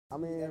I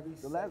mean,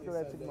 the last girl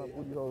that took my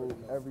booty hole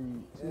every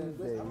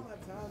Tuesday,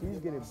 she's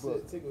getting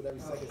booked.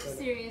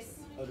 Serious.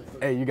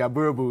 Hey, you got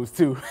boobs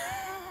too.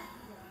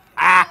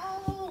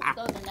 Oh,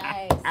 those are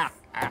nice. Ooh,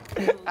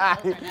 those are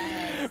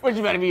nice. But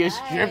you better be a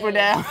stripper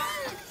now.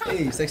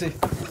 Hey, sexy.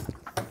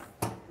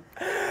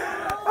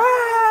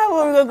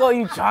 Where we gonna go,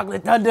 you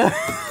chocolate thunder?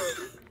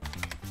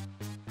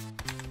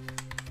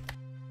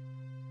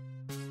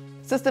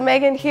 Sister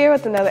Megan here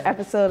with another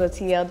episode of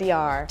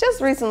TLDR. Just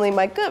recently,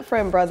 my good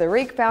friend Brother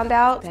Reek found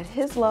out that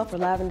his love for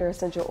lavender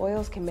essential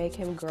oils can make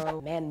him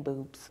grow man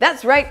boobs.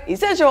 That's right,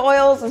 essential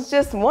oils is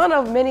just one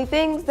of many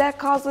things that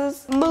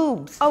causes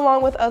moobs,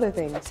 along with other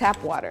things,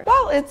 tap water.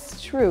 While it's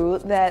true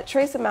that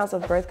trace amounts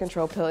of birth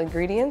control pill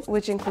ingredients,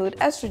 which include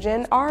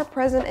estrogen, are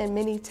present in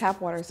many tap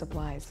water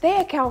supplies,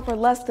 they account for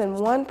less than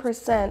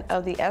 1%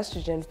 of the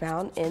estrogen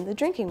found in the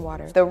drinking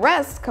water. The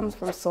rest comes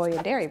from soy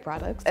and dairy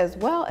products, as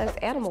well as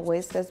animal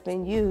waste that's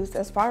been used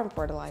as farm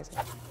fertilizer.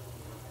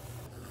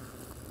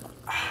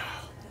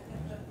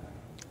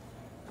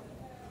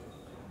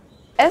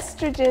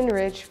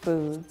 Estrogen-rich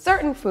foods.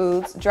 Certain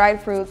foods,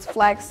 dried fruits,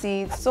 flax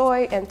seeds,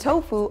 soy, and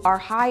tofu are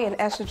high in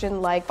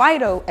estrogen like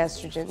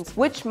phytoestrogens,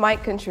 which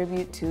might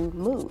contribute to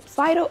moobs.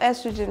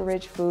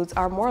 Phytoestrogen-rich foods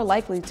are more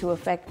likely to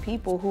affect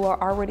people who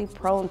are already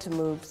prone to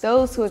moobs,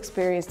 those who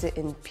experienced it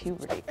in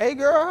puberty. Hey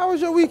girl, how was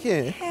your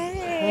weekend?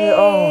 Hey.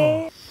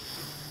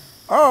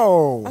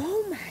 Oh.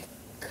 Oh my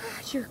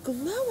gosh, your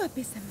glow up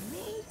is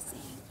amazing.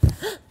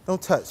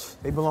 Don't touch.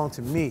 They belong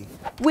to me.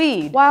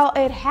 Weed. While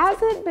it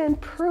hasn't been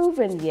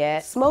proven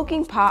yet,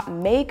 smoking pot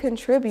may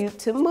contribute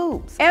to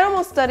moobs.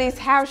 Animal studies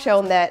have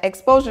shown that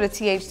exposure to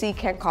THC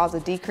can cause a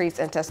decrease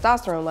in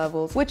testosterone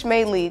levels, which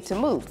may lead to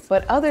moobs,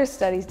 but other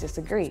studies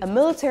disagree. A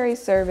military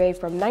survey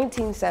from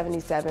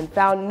 1977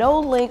 found no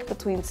link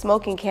between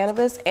smoking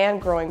cannabis and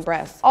growing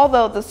breasts,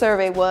 although the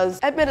survey was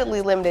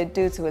admittedly limited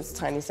due to its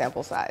tiny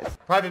sample size.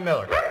 Private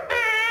Miller.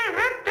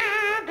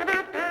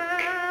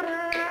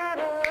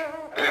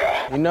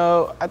 You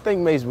know, I think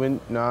Mace win.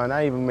 No,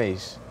 not even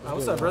Mace. Oh,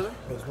 what's up, brother?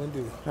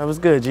 That was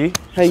good, G.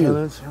 How you?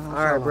 All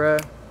right, bro.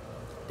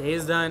 Day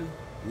is done.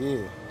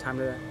 Yeah. Time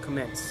to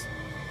commence.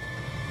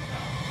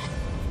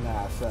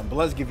 Nah, son.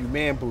 Bloods give you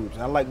man boobs.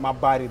 I like my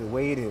body the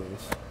way it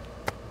is.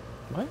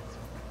 What?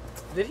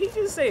 Did he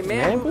just say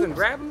man boobs and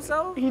grab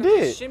himself? He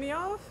did. Shimmy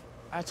off?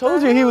 I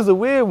told you he was a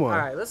weird one. All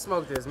right, let's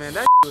smoke this, man.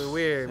 That was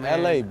weird,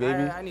 man. LA,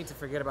 baby. I need to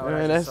forget about what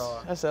Man, I just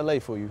saw. that's LA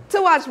for you.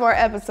 To watch more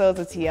episodes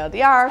of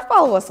TLDR,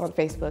 follow us on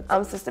Facebook.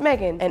 I'm Sister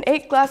Megan, and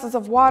 8 glasses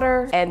of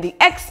water and the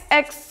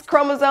XX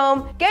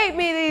chromosome gave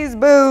me these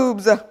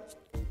boobs.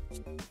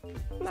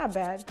 Not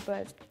bad,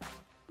 but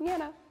you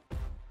know.